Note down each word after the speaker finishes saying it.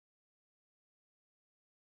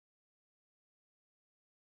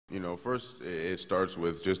First it starts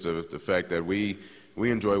with just the fact that we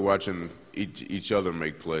enjoy watching each other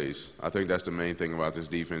make plays. I think that's the main thing about this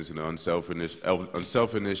defense and the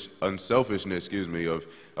unselfishness, excuse me, of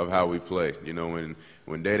how we play.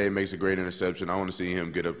 When Day makes a great interception, I want to see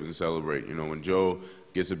him get up and celebrate. When Joe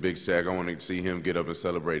gets a big sack, I want to see him get up and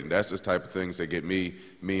celebrate. And that's the type of things that get me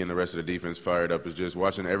and the rest of the defense fired up, is just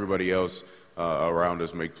watching everybody else around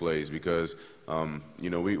us make plays, because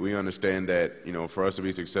we understand that for us to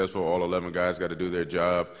be successful, all 11 guys got to do their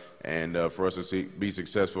job, and for us to be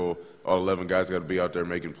successful, all 11 guys got to be out there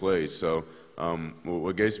making plays. So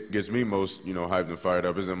what gets me most hyped and fired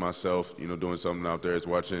up isn't myself doing something out there. It's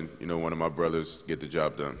watching one of my brothers get the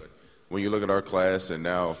job done. When you look at our class, and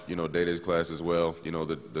now Day-Day's class as well,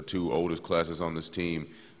 the two oldest classes on this team,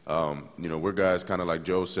 we're guys kind of like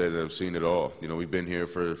Joe said that have seen it all. We've been here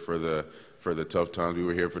for the tough times. We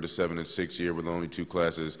were here for the 7 and 6 year with only 2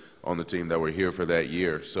 classes on the team that were here for that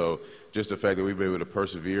year. So just the fact that we've been able to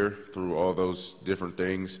persevere through all those different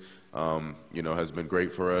things, has been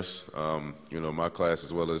great for us. My class,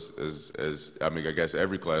 as well as I guess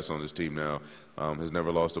every class on this team now, has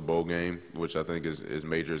never lost a bowl game, which I think is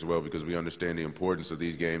major as well, because we understand the importance of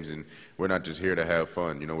these games, and we're not just here to have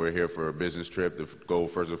fun. We're here for a business trip. The goal,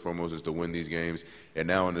 first and foremost, is to win these games. And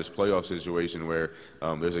now in this playoff situation where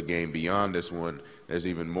there's a game beyond this one, there's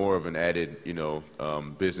even more of an added,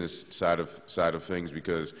 business side of things,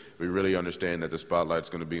 because we really understand that the spotlight's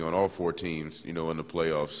going to be on all 4 teams, in the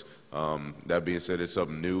playoffs. That being said, it's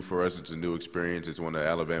something new for us. It's a new experience. It's one that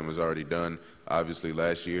Alabama's already done, obviously,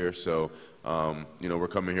 last year. So, we're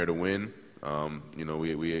coming here to win.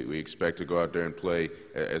 We expect to go out there and play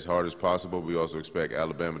as hard as possible. We also expect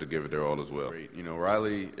Alabama to give it their all as well.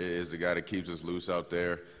 Riley is the guy that keeps us loose out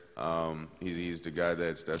there. He's the guy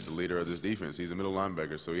that's the leader of this defense. He's a middle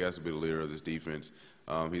linebacker, so he has to be the leader of this defense.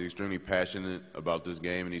 He's extremely passionate about this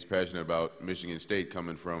game, and he's passionate about Michigan State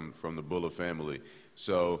coming from the Bullough family.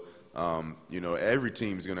 So, every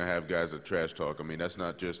team is going to have guys that trash talk. I mean, that's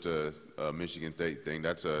not just a Michigan State thing.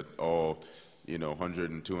 That's all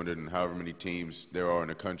 100 and 200 and however many teams there are in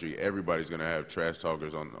the country. Everybody's going to have trash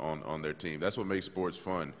talkers on their team. That's what makes sports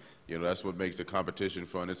fun. That's what makes the competition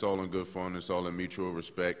fun. It's all in good fun. It's all in mutual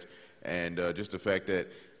respect. And just the fact that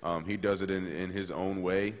he does it in his own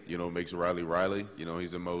way, makes Riley Riley.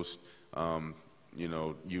 He's the most,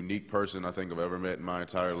 unique person I think I've ever met in my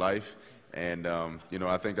entire life. And,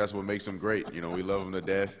 I think that's what makes him great. We love him to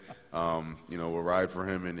death. We'll ride for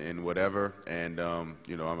him in whatever. And, I'm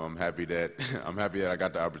happy that I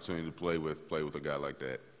got the opportunity to play with a guy like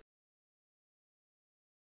that.